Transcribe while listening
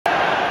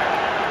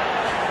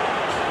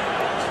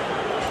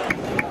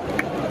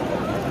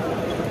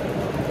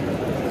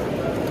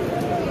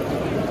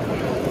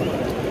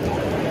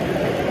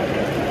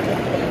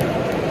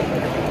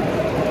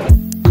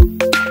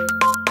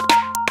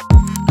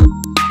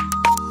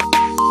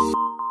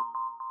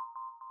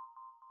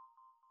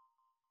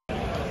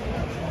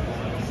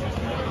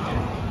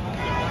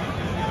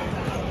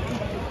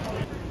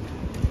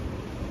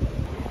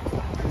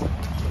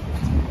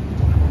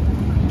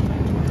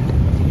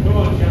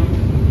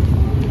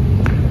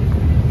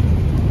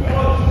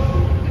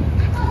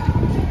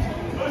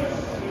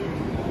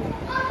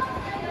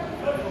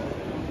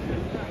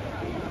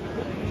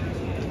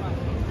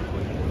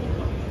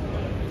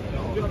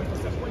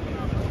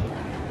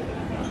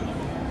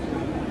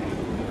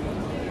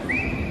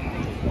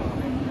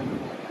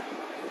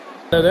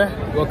Hello there,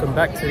 welcome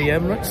back to the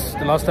Emirates.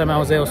 The last time I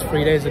was there was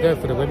 3 days ago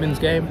for the women's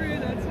game,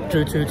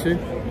 drew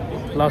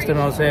 2-2. Last time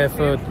I was here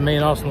for the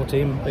main Arsenal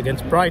team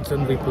against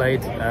Brighton, we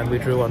played and we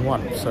drew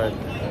 1-1. So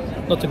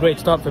not a great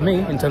start for me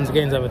in terms of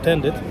games I've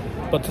attended.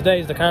 But today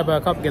is the Carabao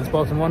Cup against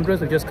Bolton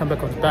Wanderers. We've just come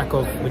off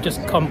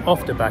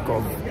the back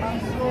of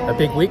a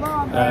big week.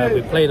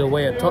 We played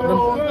away at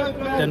Tottenham,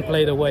 then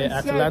played away at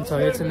Atalanta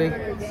in Italy,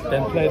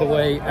 then played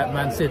away at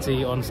Man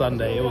City on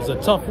Sunday. It was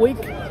a tough week.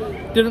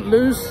 Didn't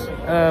lose,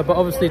 but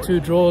obviously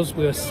 2 draws.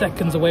 We were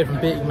seconds away from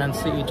beating Man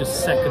City,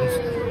 just seconds.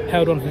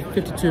 Held on for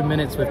 52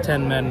 minutes with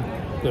 10 men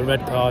with a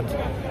red card.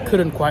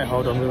 Couldn't quite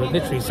hold on. We were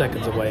literally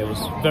seconds away. It was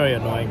very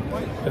annoying.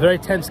 A very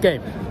tense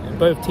game.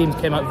 Both teams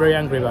came out very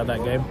angry about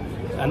that game,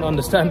 and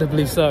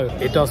understandably so.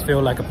 It does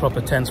feel like a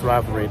proper tense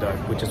rivalry though,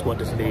 which is what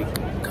this league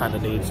kind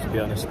of needs, to be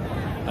honest.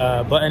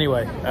 But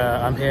anyway,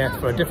 I'm here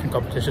for a different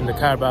competition, the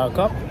Carabao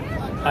Cup.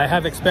 I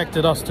have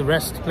expected us to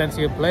rest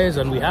plenty of players,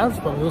 and we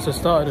have, but we also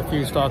started a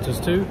few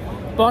starters too.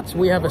 But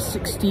we have a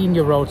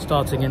 16-year-old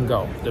starting in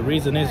goal. The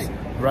reason is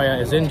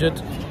Raya is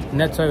injured,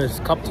 Neto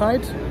is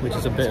cup-tied, which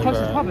is a bit of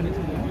an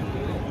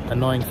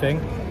annoying thing,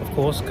 of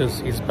course, because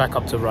he's back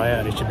up to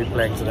Raya and he should be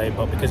playing today,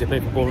 but because he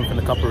played for Bolton in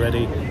the cup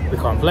already, we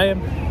can't play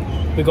him.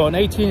 We got an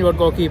 18-year-old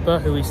goalkeeper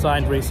who we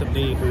signed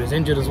recently, who is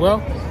injured as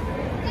well.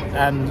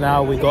 And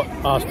now we got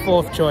our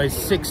 4th choice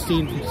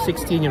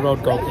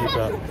 16-year-old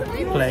goalkeeper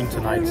playing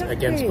tonight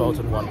against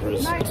Bolton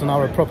Wanderers. It's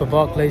now a proper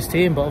Barclays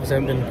team, but obviously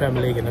haven't been in the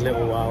Premier League in a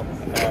little while.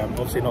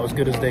 Obviously not as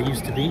good as they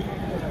used to be,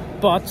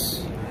 but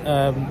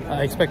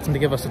I expect them to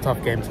give us a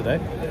tough game today.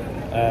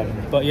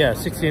 But yeah,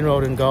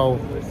 16-year-old in goal,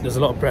 there's a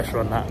lot of pressure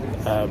on that,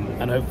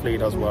 and hopefully he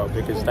does well,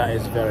 because that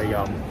is very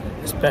young,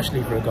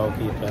 especially for a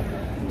goalkeeper.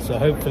 So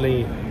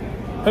hopefully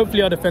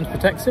our defence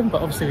protects him,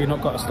 but obviously we've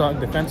not got a starting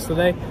defence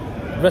today.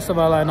 The rest of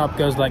our lineup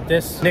goes like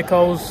this: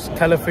 Nichols,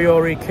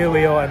 Calafiori,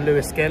 Cuio and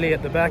Lewis Skelly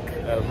at the back,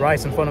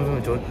 Rice in front of him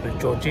with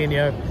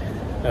Jorginho,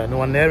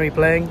 Nwaneri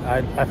playing.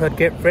 I've heard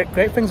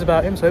great things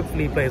about him, so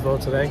hopefully he plays well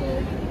today.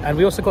 And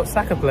we also got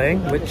Saka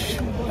playing, which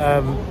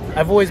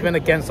I've always been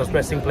against us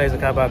resting players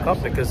at Carabao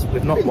Cup, because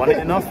we've not won it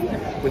enough.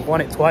 We've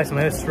won it twice in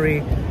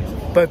history,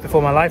 both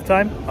before my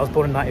lifetime. I was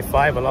born in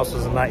 95, our last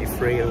was in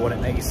 93, and won it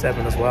in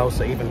 87 as well,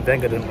 so even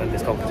Wenger didn't win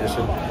this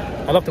competition.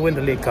 I'd love to win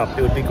the League Cup,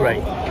 it would be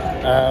great.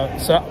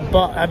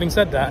 But having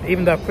said that,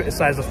 even though I've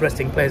criticised us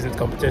resting players in this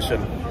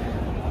competition,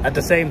 at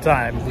the same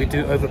time, we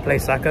do overplay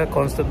Saka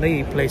constantly.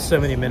 He plays so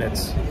many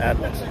minutes, and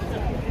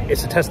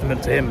it's a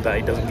testament to him that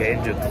he doesn't get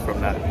injured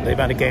from that, the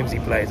amount of games he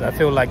plays. I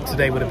feel like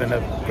today would have been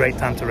a great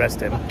time to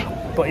rest him,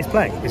 but he's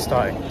playing, he's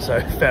starting,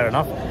 so fair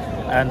enough.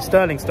 And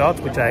Sterling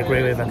starts, which I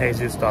agree with, and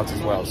Jesus starts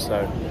as well.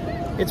 So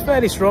it's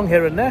fairly strong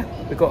here and there.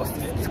 We've got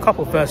a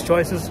couple first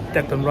choices,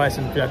 Declan Rice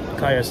and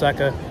Bukayo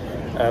Saka,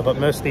 but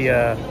mostly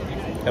a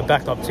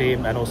backup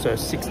team, and also a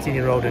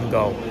 16-year-old in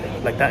goal.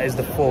 Like, that is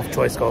the 4th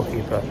choice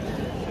goalkeeper.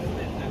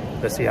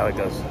 Let's see how it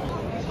goes.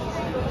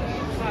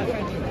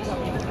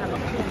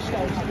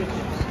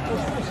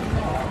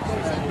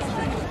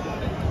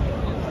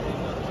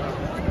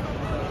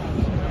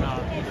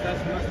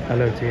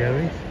 Hello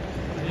Thierry,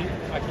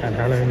 and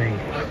hello me.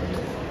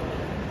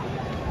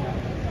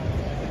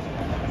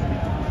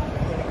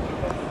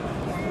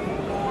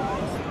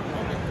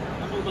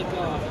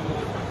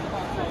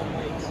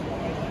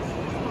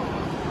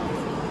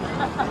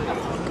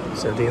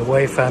 So the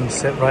away fans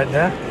sit right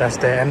there, that's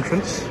their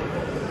entrance,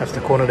 that's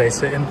the corner they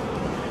sit in.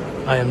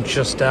 I am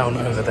just down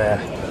over there.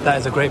 That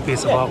is a great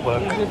piece of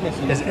artwork.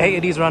 There's 8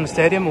 of these around the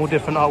stadium, all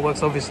different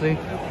artworks obviously.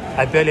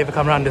 I barely ever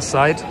come around this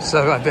side,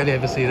 so I barely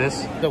ever see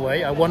this. By the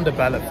way, I won the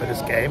ballot for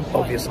this game,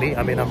 obviously.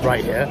 I mean, I'm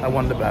right here, I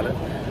won the ballot.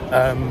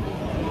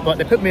 But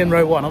they put me in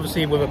row 1.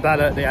 Obviously with a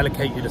ballot, they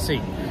allocate you the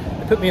seat.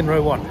 They put me in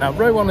row 1. Now,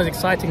 row 1 was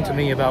exciting to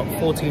me about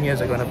 14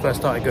 years ago when I first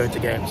started going to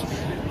games.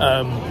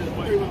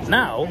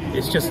 Now,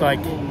 it's just like,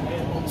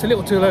 it's a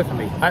little too low for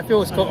me. I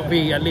feel it's got to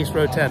be at least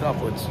row 10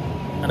 upwards.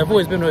 And I've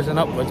always been row 10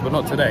 upwards, but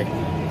not today.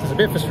 So it's a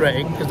bit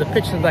frustrating, because the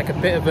pitch is like a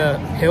bit of a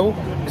hill.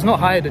 It's not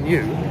higher than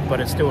you, but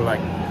it's still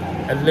like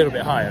a little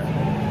bit higher.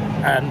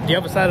 And the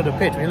other side of the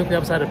pitch, when you look at the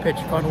other side of the pitch,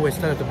 you can't always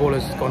tell if the ball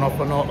has gone off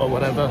or not, or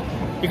whatever.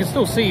 You can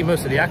still see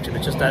most of the action,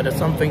 it's just that there's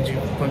some things you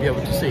won't be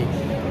able to see,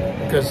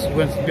 because you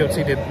won't be able to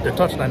see the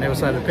touchline on the other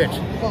side of the pitch.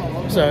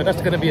 So that's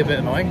going to be a bit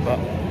annoying, but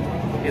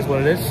it is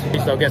what it is. At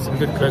least I'll get some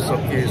good close-up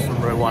views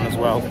from row 1 as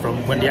well,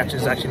 from when the action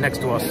is actually next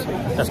to us.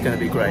 That's going to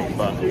be great,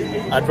 but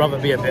I'd rather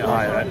be a bit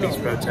higher, at least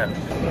row 10.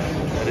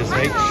 That is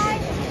H.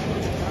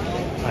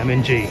 I'm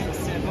in G.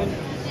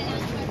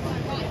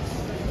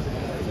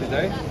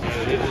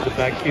 The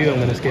back queue, I'm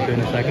going to skip it in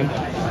a second.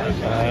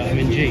 I'm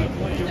in G.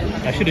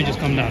 I should have just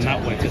come down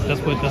that way, because that's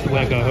the way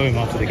I go home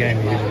after the game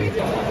usually.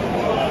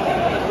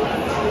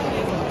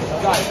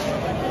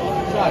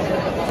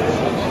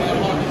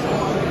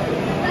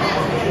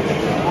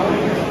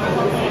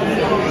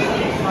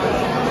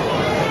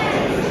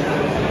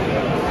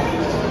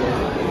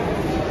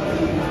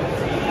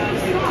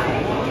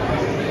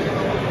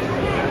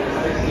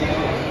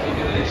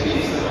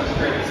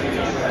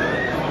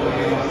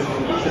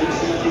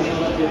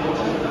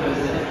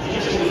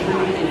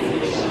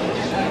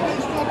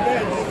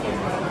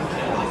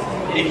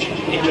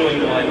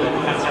 Enjoying my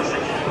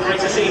fantastic. Great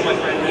to see you, my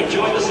friend.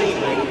 Enjoy this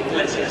evening.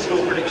 Let's get a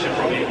score prediction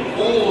from you.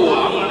 Oh,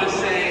 I'm going to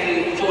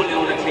say 4-0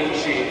 on a clean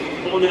sheet.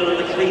 4-0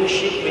 on a clean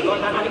sheet. We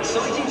like that. And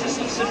exciting to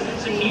see some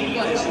new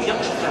guys, some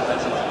youngsters out there.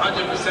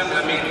 100%.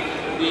 I mean,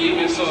 we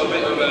even saw a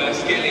bit of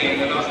Skilly in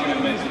the last game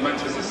against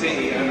Manchester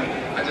City, and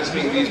I just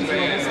think these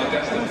players are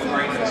destined for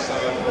greatness. So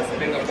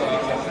big up to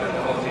us and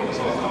the whole team.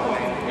 So I can't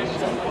wait.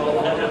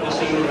 Well, we'll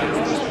see you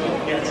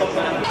around. Yeah, top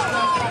man.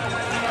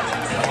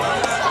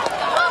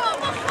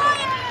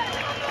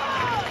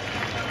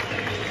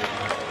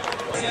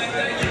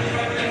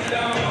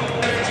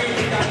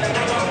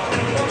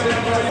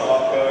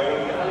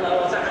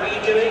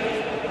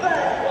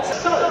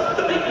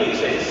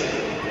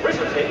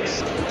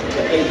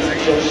 The 8,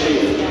 Josh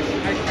Shield.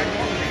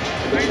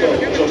 The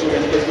 12, Josh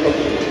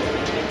Mescocchi.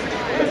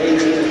 The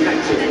 18,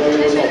 Captain, over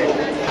the top.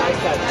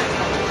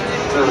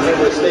 Now,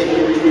 remember, it's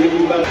taking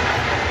really well.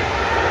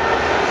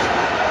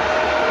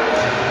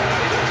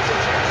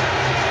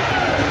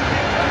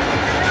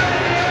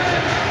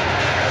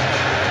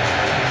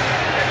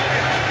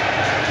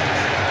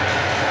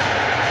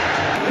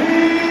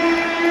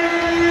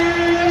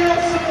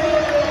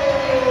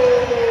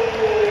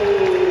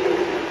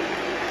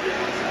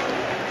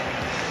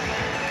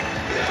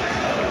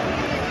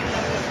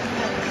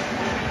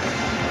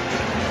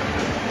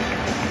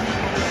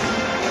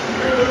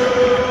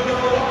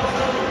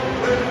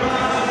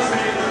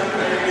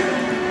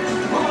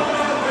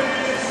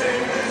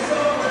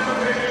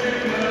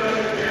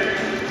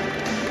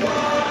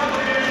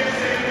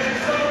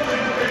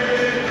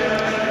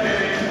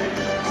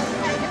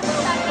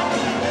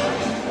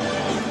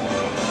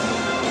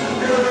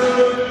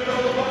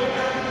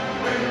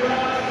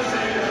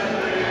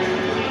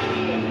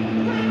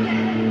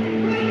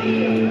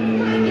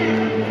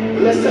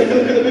 Let's take a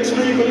look at the big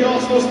screen for the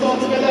Arsenal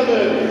starting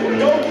 11.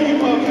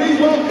 Goalkeeper, please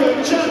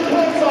welcome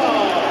Camcorder.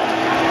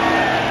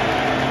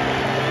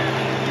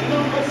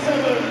 Number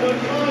 7,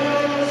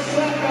 Bukayo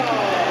Saka.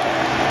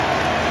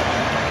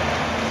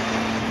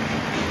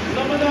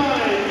 Number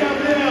 9,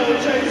 Gabriel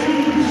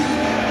Jesus.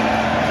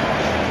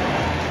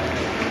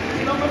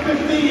 Number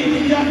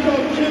 15,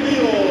 Jakob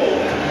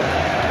Kimmel.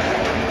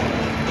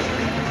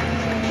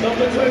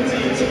 Number 20,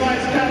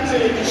 tonight's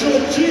captain,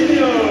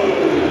 Jorginho.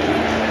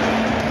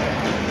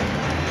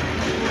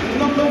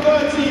 Number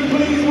 30,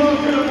 please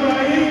welcome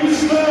Raheem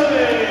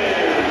Sterling.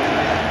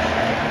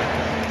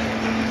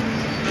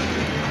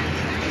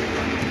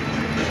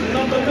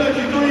 Number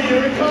 33,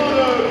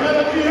 Ricardo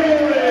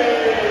Calafiore.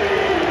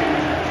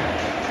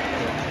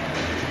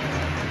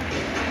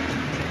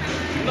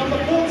 Number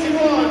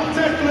 41,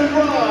 Declan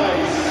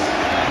Rice.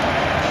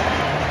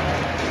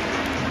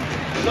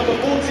 Number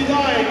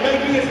 49,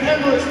 making his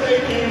Emirates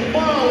debut,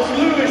 Miles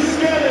Lewis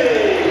Skelly.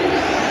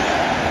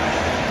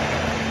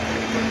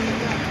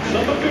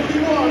 Number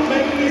 51,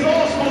 making his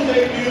Arsenal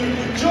debut,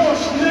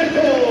 Josh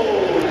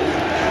Nichols.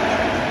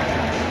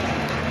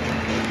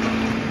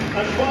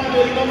 And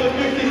finally, number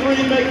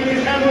 53, making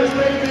his Emirates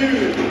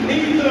debut,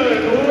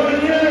 Ethan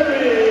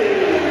Ranieri.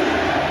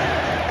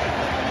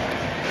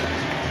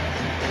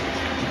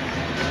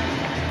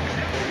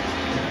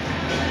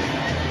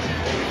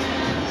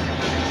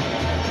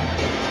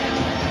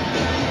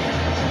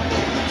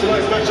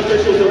 Tonight's match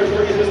officials, the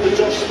referee is Mr.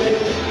 Josh Smith,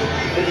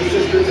 and the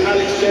assistants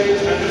Alex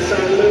James and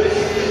Sam Lewis,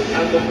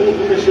 and the fourth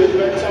official,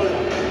 Ben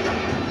Toner.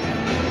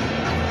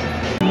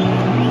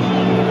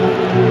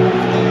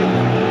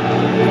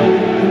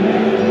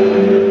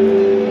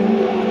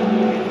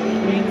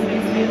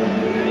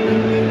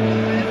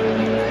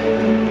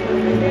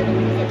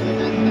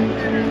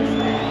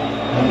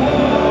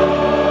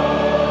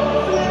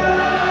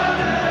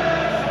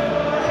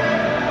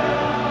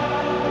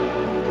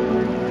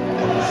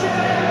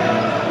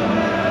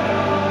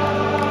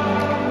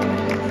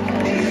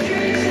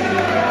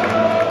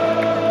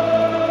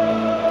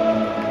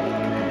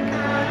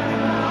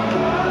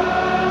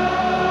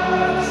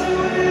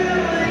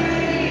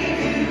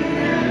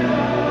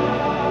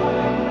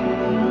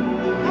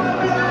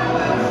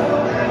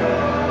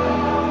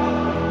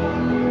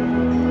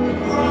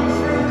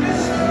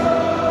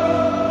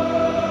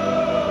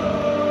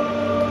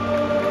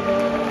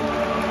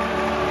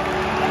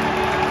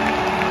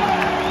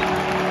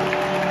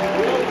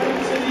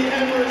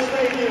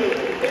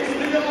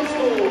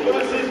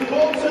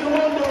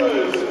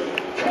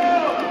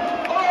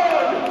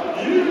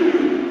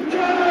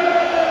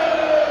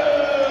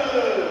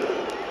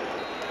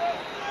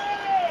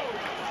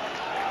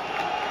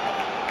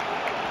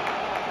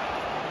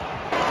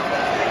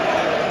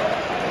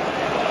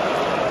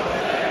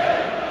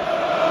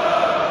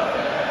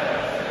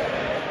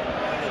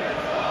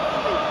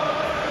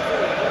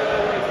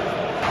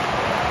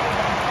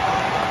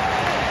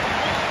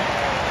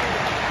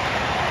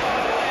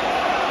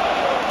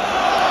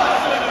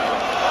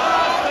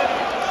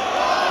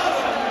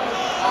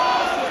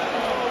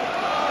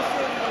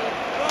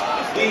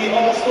 The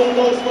Arsenal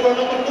goal scorer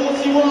number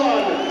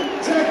 41,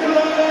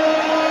 Declan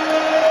Rice.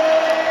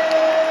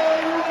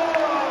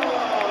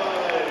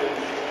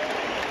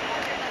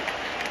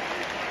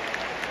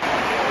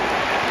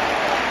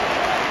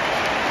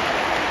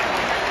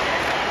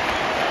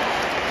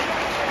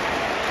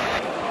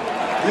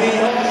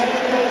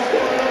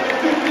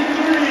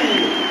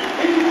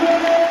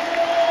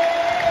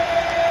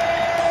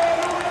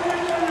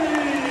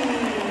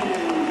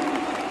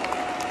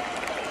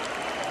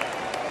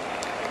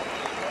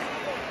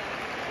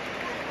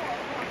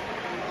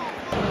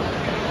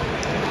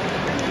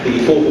 The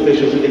fourth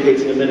officials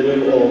indicating a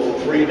minimum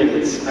of 3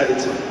 minutes at a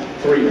time.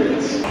 3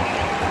 minutes.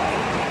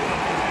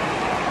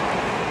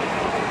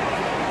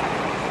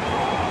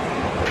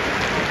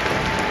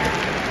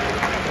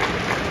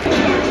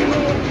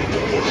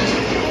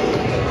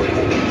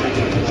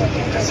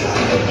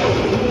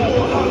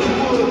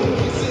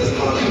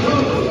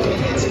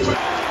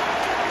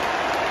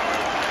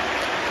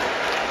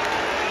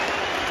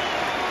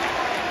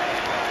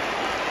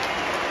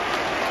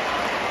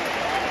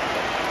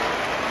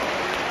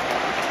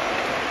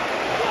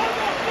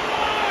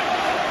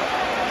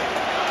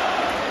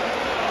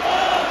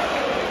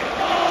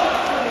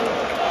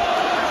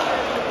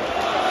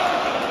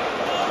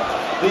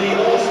 The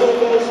Arsenal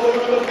goal scorer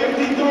number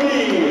 53,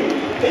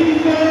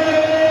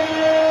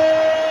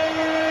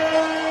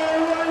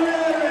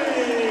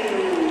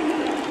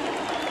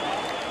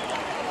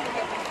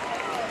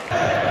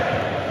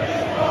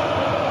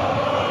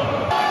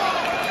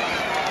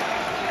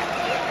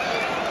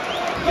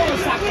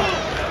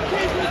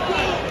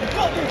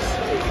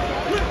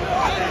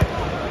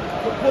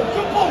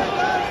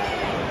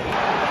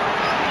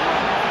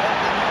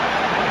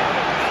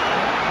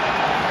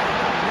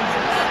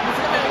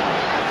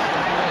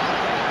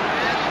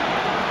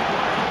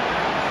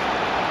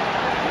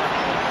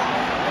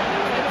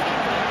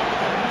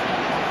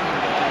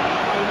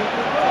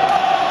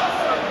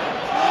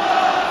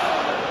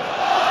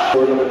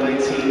 For number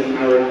 19,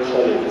 Aaron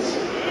Collins.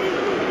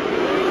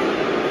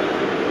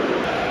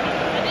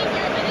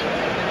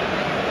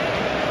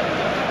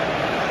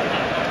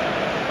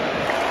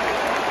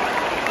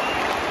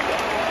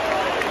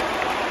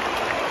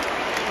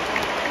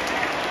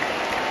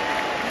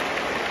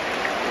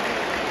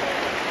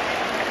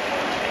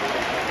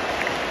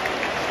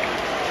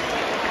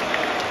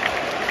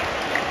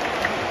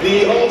 The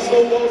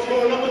Arsenal goal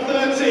scorer number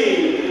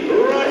 30,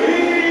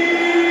 Raheem.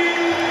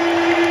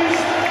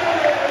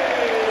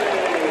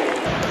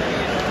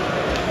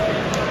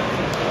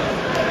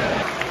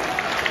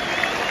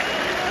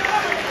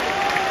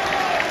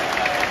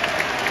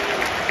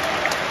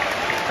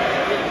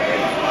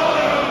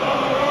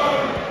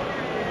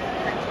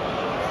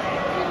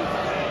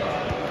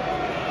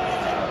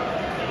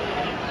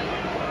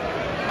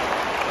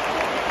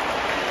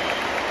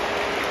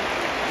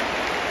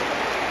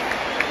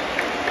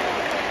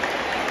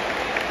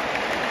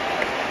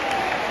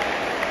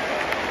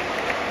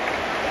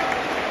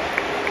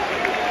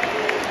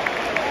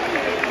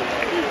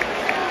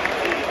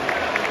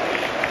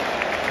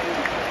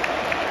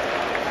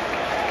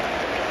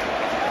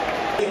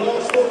 The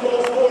Arsenal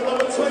goal scorer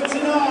number 29,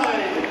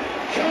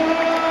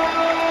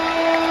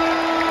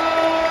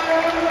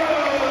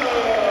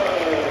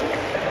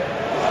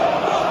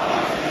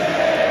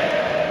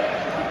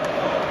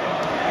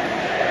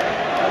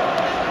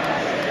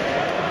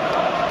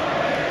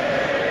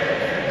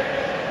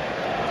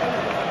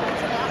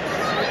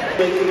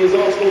 making his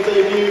Arsenal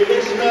debut,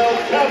 Ismail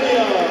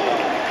Caviar.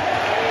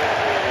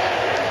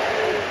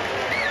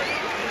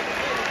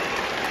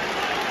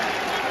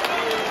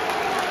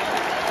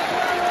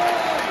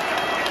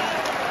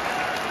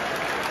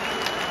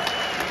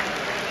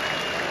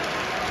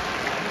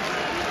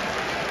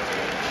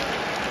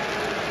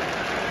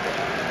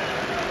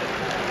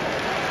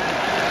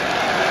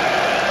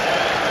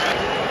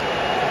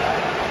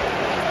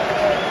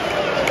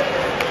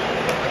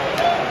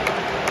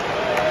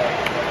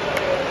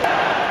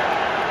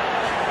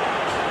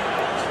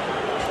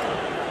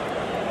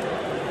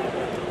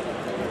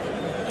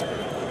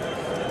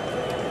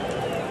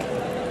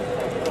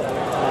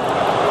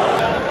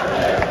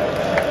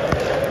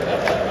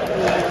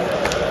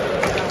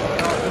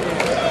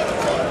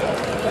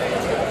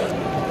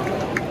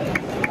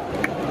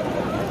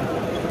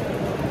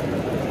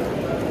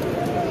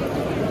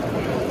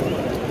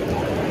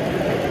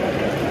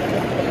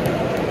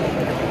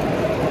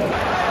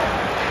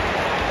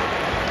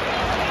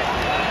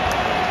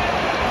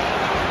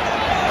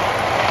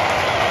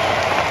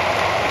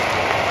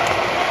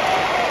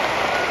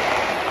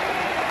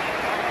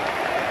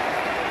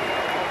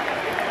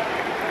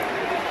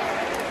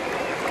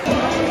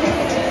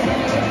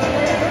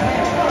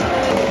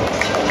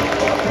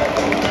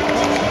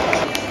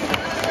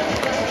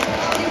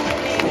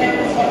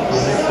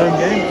 Home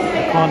game,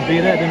 I can't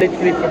be there. I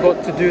literally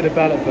forgot to do the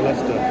ballot for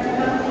Leicester,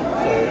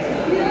 so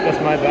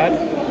that's my bad.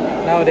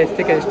 Nowadays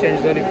ticket exchange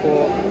is only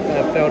for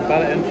failed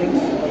ballot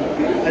entrance.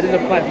 I did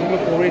apply for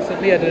Liverpool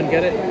recently, I didn't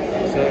get it,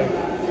 so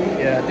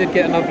yeah, I did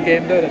get another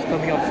game though that's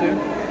coming up soon.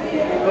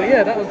 But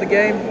yeah, that was the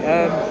game.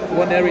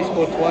 One Eri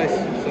scored twice,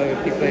 so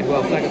he played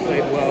well. Saka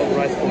played well,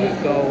 Rice scored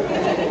his goal,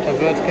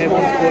 Havertz came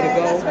on, scored a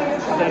goal,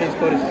 Sterling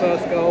scored his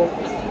first goal.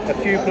 A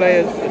few youth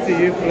players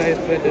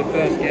played their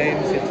first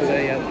games into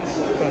their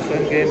first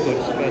home games, or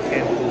just first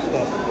game full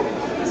stop.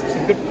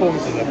 Some good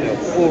performances up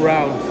there, all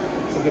round,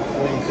 some good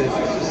performances.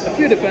 A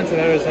few defensive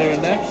errors here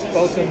and there.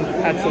 Bolton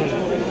had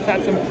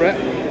some threat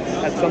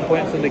at some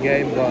points in the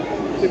game, but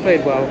we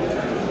played well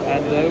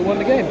and we won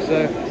the game.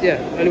 So yeah,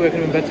 only way it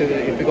could have been better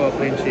if we got a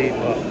clean sheet,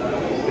 but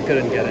we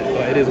couldn't get it.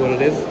 But it is what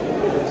it is.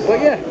 But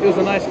yeah, it was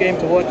a nice game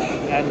to watch,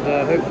 and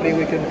hopefully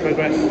we can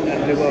progress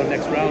and do well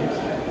next round.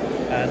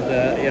 And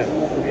yeah,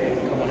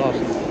 come on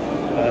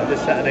Arsenal.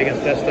 This Saturday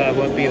against Leicester, I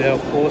won't be there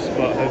of course,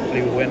 but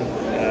hopefully we win,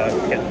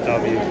 get the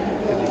W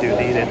if we do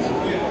need it.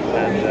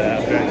 And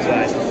I'm very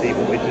excited to see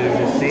what we do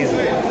this season.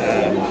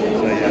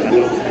 So yeah, and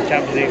obviously the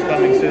Champions League is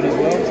coming soon as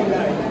well.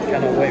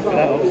 Cannot wait for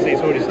that. Obviously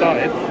it's already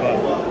started, but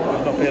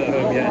we've not played at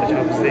home yet in the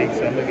Champions League,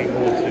 so I'm looking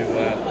forward to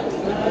our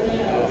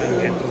home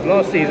games.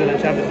 Last season in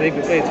Champions League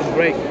we played some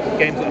great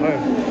games at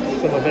home,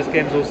 some of the best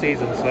games all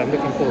season, so I'm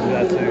looking forward to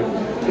that too.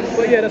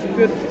 But yeah, there's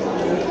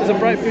a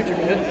bright future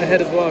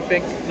ahead as well, I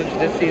think, not just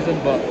this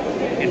season, but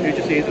in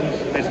future seasons,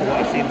 based on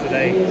what I've seen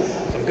today,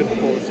 some good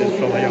performances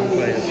from our young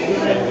players. So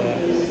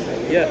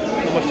yeah,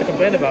 not much to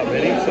complain about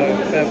really, so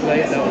fair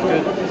play, that was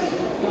good.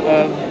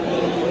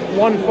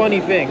 One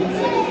funny thing,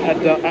 at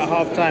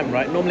half time,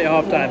 right, normally at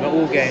half time at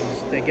all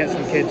games, they get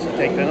some kids to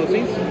take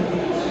penalties,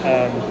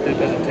 do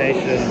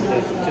presentation.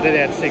 Today they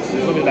had 6, it's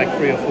normally like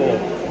 3 or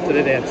 4,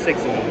 today they had 6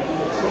 of them.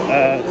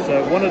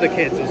 So one of the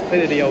kids was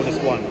clearly the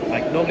oldest one,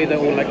 like normally they're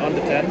all like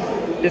under 10.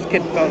 This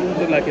kid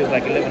looked like he was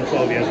like 11,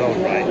 12 years old,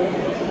 right?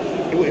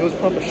 It was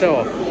proper show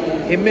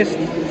off. He missed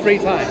 3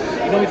 times.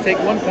 You normally take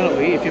 1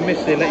 penalty, if you miss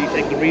it, they let you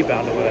take the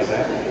rebound or whatever.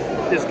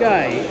 This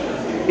guy,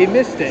 he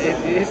missed it.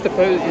 It's the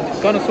post.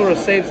 Garnosaurus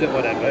saves it,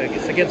 whatever.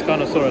 It's against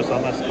Garnosaurus,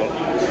 our mascot.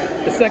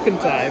 The second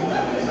time,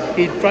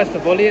 he tries to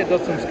volley it,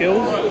 does some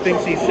skills,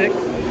 thinks he's sick,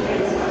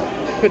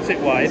 puts it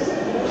wide,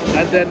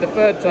 and then the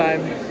third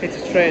time, hits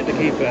it straight at the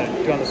keeper,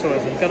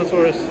 Garnosaurus, and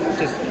Garnosaurus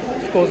just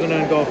scores an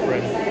own goal for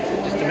him,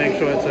 just to make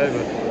sure it's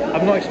over.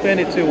 I've not explained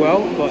it too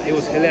well, but it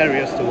was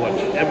hilarious to watch.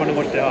 Everyone who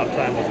watched it at half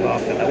time was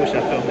laughing. I wish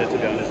I filmed it, to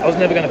be honest. I was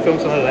never going to film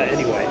something like that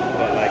anyway,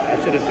 but like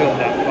I should have filmed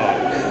that part.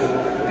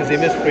 Because he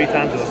missed 3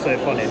 times, it was so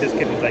funny. This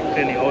kid was like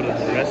clearly older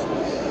than the rest.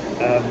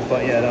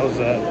 But yeah, that was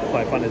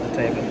quite fun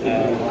entertainment.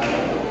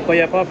 But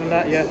yeah, apart from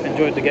that, yeah,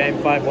 enjoyed the game,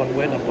 5-1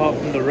 win, apart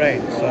from the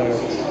rain. So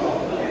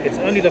it's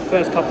only the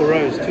first couple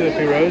rows, 2 or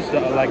 3 rows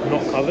that are like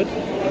not covered.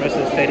 The rest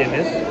of the stadium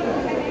is.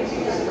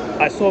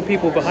 I saw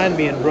people behind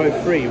me in row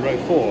 3, row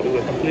 4 who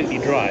were completely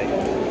dry,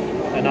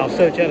 and I was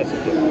so jealous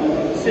of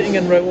them. Sitting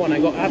in row 1, I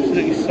got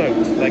absolutely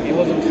soaked. Like it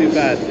wasn't too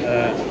bad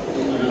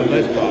for the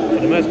most part. For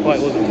the most part,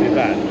 it wasn't too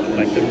bad.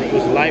 Like it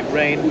was light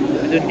rain,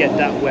 it didn't get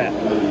that wet,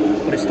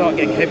 but it started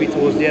getting heavy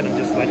towards the end. I'm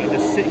just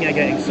sitting there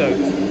getting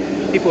soaked.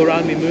 People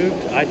around me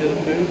moved, I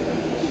didn't move.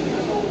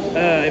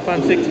 If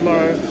I'm sick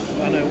tomorrow,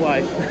 I know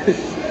why.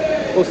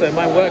 Also,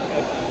 my work,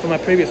 from my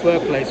previous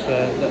workplace,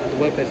 the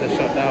workplace that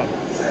shut down,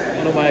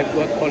 one of my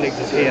work colleagues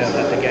is here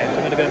at the game,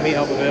 so I'm going to go meet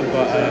up with him,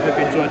 but I hope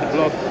you enjoyed the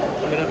vlog.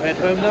 I'm going to head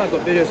home now. I've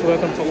got videos to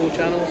work on for all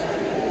channels,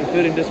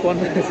 including this one,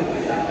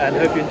 and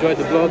hope you enjoyed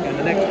the vlog, and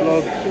the next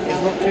vlog is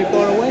not too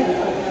far away.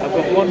 I've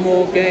got one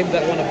more game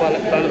that I want to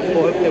ballot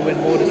for, hope they win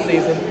more this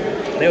season.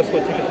 They also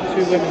got tickets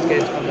for 2 women's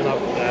games coming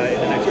up in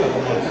the next couple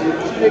of months,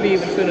 maybe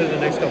even sooner than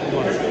the next couple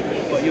of months,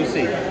 but you'll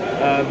see.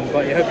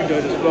 But I hope you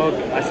enjoyed this vlog.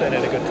 I certainly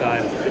had a good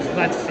time. It's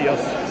nice to see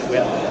us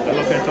win. I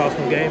love going to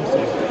Arsenal games, so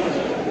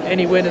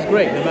any win is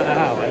great, no matter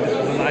how, and this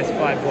was a nice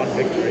 5-1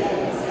 victory.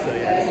 So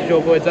yeah, this is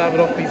your boy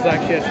Davidoff. Please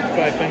like, share,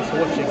 subscribe. Thanks for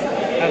watching.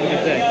 Have a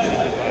good day and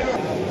goodbye.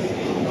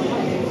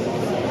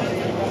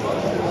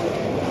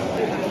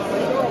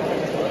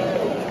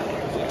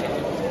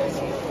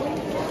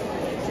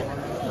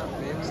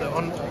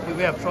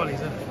 We have trolleys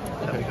in it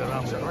that we go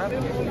around with.